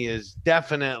community. And he is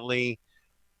definitely,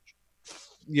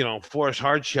 force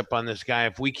hardship on this guy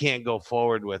if we can't go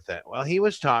forward with it. Well, he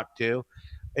was talked to.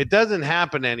 It doesn't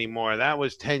happen anymore. That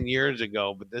was 10 years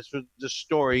ago. But this was the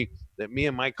story that me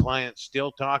and my clients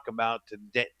still talk about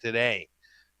today. It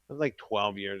was like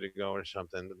 12 years ago or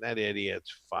something. That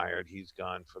idiot's fired. He's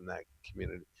gone from that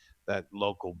community, that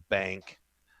local bank.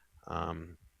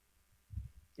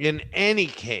 In any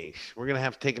case, we're going to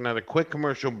have to take another quick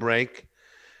commercial break.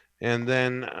 And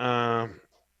then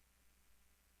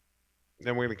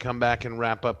we're going to come back and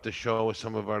wrap up the show with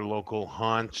some of our local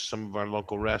haunts, some of our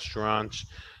local restaurants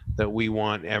that we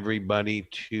want everybody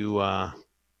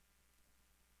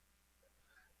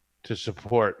to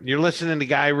support. You're listening to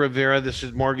Guy Rivera. This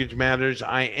is Mortgage Matters.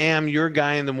 I am your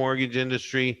guy in the mortgage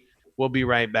industry. We'll be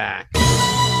right back.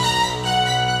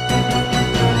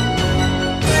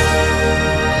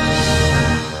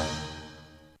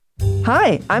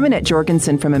 Hi, I'm Annette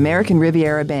Jorgensen from American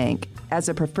Riviera Bank. As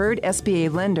a preferred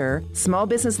SBA lender, small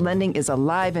business lending is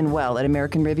alive and well at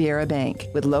American Riviera Bank.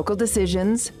 With local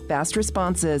decisions, fast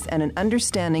responses, and an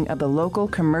understanding of the local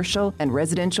commercial and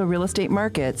residential real estate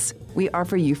markets, we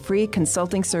offer you free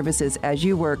consulting services as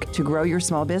you work to grow your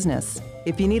small business.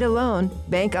 If you need a loan,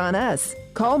 bank on us.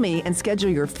 Call me and schedule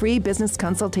your free business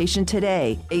consultation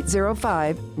today,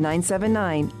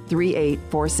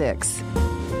 805-979-3846.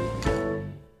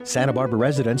 Santa Barbara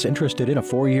residents interested in a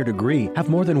 4-year degree have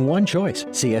more than one choice.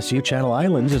 CSU Channel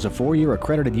Islands is a 4-year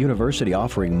accredited university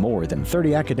offering more than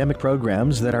 30 academic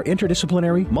programs that are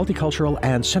interdisciplinary, multicultural,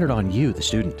 and centered on you, the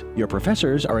student. Your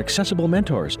professors are accessible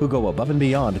mentors who go above and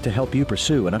beyond to help you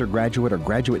pursue an undergraduate or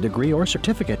graduate degree or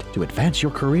certificate to advance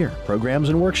your career. Programs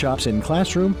and workshops in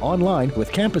classroom, online,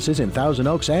 with campuses in Thousand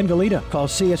Oaks and Goleta. Call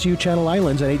CSU Channel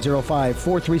Islands at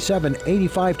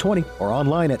 805-437-8520 or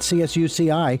online at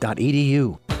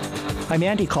csuci.edu. I'm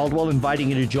Andy Caldwell, inviting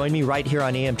you to join me right here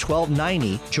on AM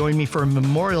 1290. Join me for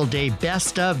Memorial Day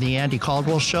Best of the Andy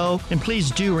Caldwell Show. And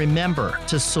please do remember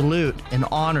to salute and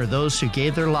honor those who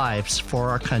gave their lives for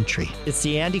our country. It's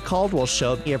the Andy Caldwell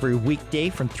Show every weekday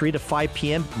from 3 to 5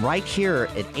 p.m. right here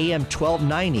at AM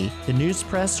 1290, the News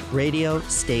Press radio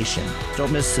station.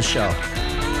 Don't miss the show.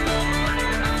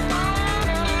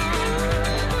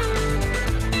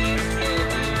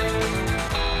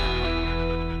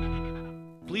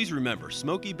 Please remember,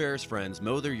 Smokey Bear's friends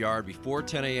mow their yard before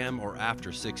 10 a.m. or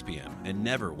after 6 p.m., and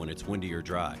never when it's windy or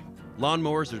dry.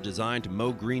 Lawnmowers are designed to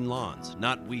mow green lawns,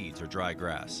 not weeds or dry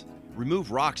grass.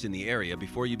 Remove rocks in the area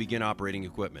before you begin operating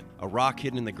equipment. A rock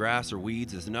hidden in the grass or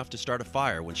weeds is enough to start a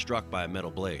fire when struck by a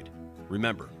metal blade.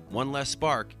 Remember, one less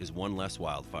spark is one less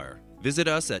wildfire. Visit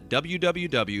us at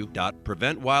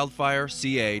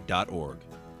www.preventwildfireca.org.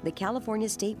 The California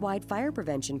Statewide Fire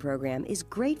Prevention Program is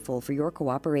grateful for your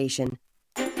cooperation.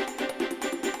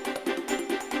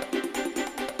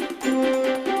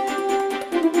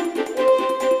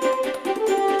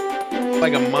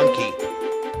 Like a monkey.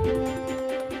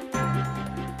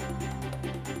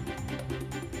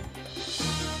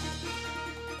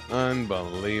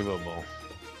 Unbelievable.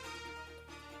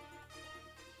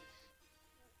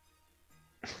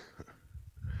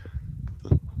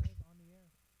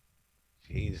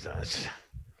 Jesus.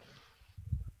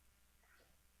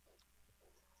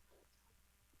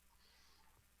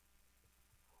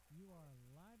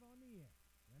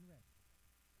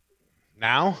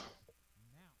 Now?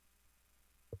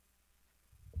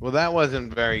 Well, that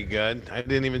wasn't very good. I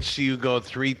didn't even see you go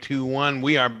 3, 2, 1.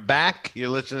 We are back. You're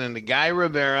listening to Guy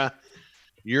Rivera,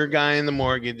 your guy in the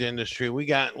mortgage industry. We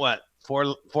got, what,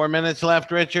 four minutes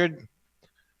left, Richard?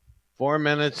 4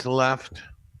 minutes left.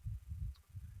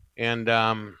 And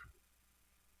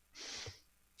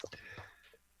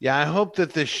yeah, I hope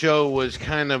that this show was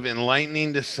kind of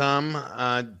enlightening to some.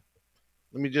 Let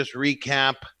me just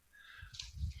recap.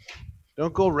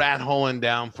 Don't go rat holing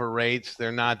down for rates.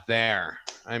 They're not there.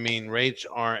 I mean, rates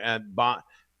are at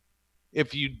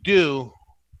if you do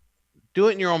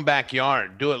it in your own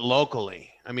backyard. Do it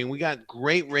locally. I mean, we got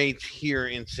great rates here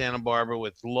in Santa Barbara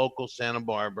with local Santa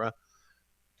Barbara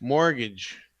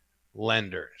mortgage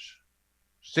lenders.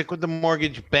 Stick with the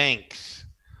mortgage banks.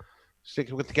 Stick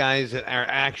with the guys that are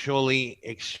actually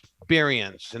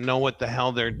experienced and know what the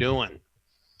hell they're doing.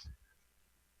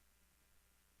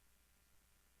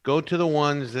 Go to the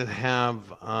ones that have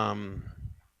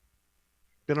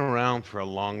been around for a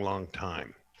long, long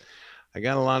time. I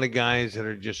got a lot of guys that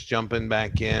are just jumping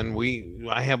back in.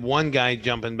 I have one guy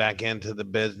jumping back into the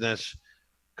business,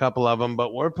 a couple of them,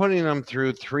 but we're putting them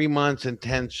through 3 months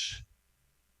intense,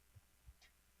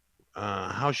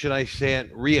 how should I say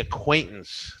it,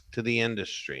 reacquaintance to the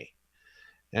industry.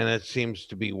 And it seems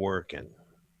to be working.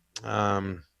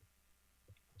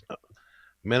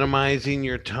 Minimizing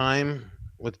your time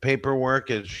with paperwork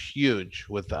is huge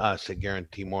with us at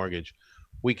Guarantee Mortgage.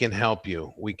 We can help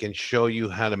you. We can show you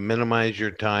how to minimize your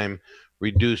time,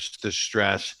 reduce the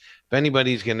stress. If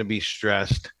anybody's going to be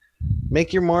stressed,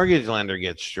 make your mortgage lender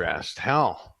get stressed.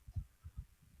 Hell,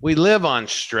 we live on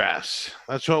stress.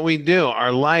 That's what we do.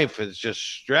 Our life is just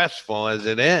stressful as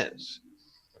it is.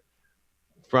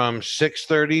 From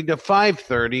 6:30 to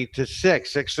 5:30 to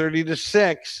 6:30 to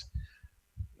 6,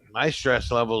 my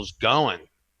stress level's going,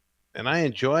 and I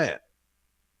enjoy it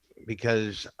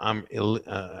because I'm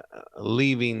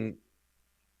leaving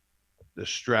the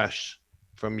stress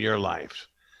from your life,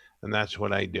 and that's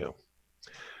what I do.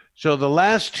 So the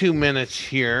last 2 minutes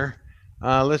here,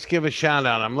 let's give a shout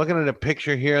out. I'm looking at a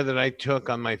picture here that I took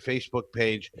on my Facebook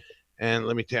page, and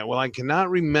let me tell you, well, I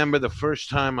cannot remember the first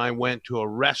time I went to a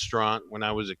restaurant when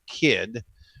I was a kid,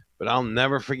 but I'll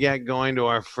never forget going to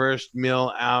our first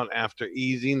meal out after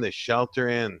easing the shelter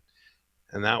in.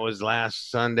 And that was last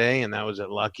Sunday, and that was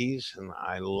at Lucky's, and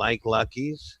I like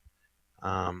Lucky's.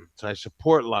 So I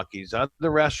support Lucky's.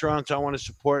 Other restaurants I want to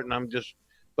support,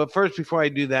 but first, before I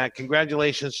do that,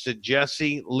 congratulations to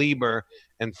Jesse Lieber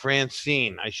and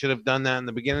Francine. I should have done that in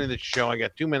the beginning of the show. I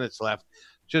got 2 minutes left.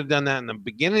 Should have done that in the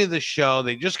beginning of the show.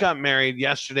 They just got married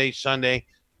yesterday,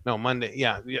 Monday.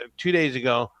 Yeah, 2 days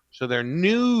ago. So they're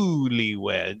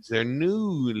newlyweds.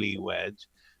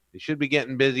 They should be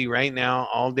getting busy right now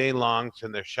all day long, so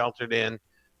they're sheltered in.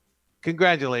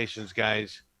 Congratulations,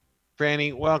 guys.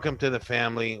 Franny, welcome to the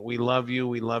family. We love you.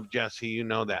 We love Jesse. You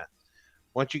know that.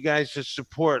 Want you guys to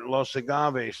support Los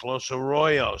Agaves, Los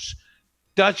Arroyos,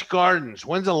 Dutch Gardens.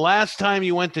 When's the last time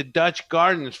you went to Dutch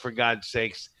Gardens, for God's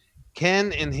sakes?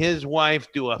 Ken and his wife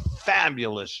do a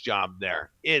fabulous job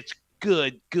there. It's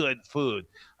good food.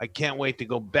 I can't wait to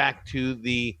go back to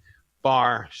the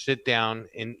bar, sit down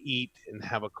and eat and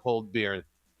have a cold beer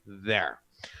there.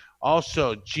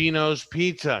 Also, Gino's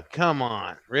Pizza. Come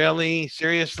on. Really?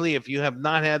 Seriously? If you have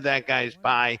not had that guy's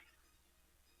pie,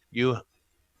 you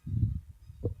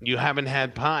haven't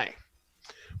had pie.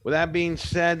 With that being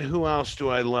said, who else do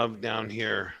I love down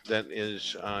here that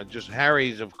is just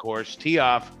Harry's, of course.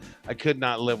 Tee-Off, I could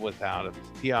not live without it.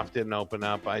 If Tee-Off didn't open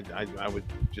up, I would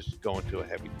just go into a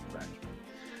heavy depression.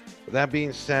 With that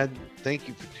being said, thank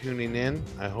you for tuning in.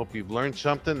 I hope you've learned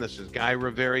something. This is Guy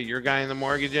Rivera, your guy in the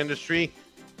mortgage industry.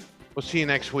 We'll see you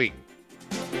next week.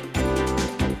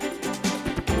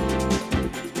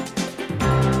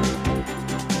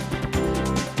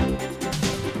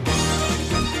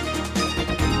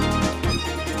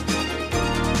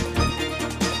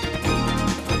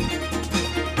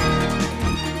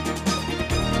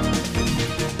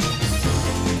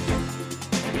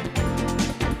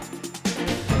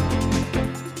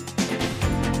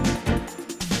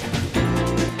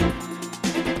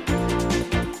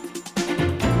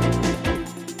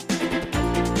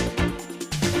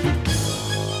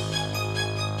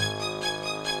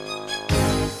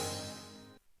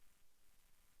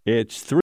 It's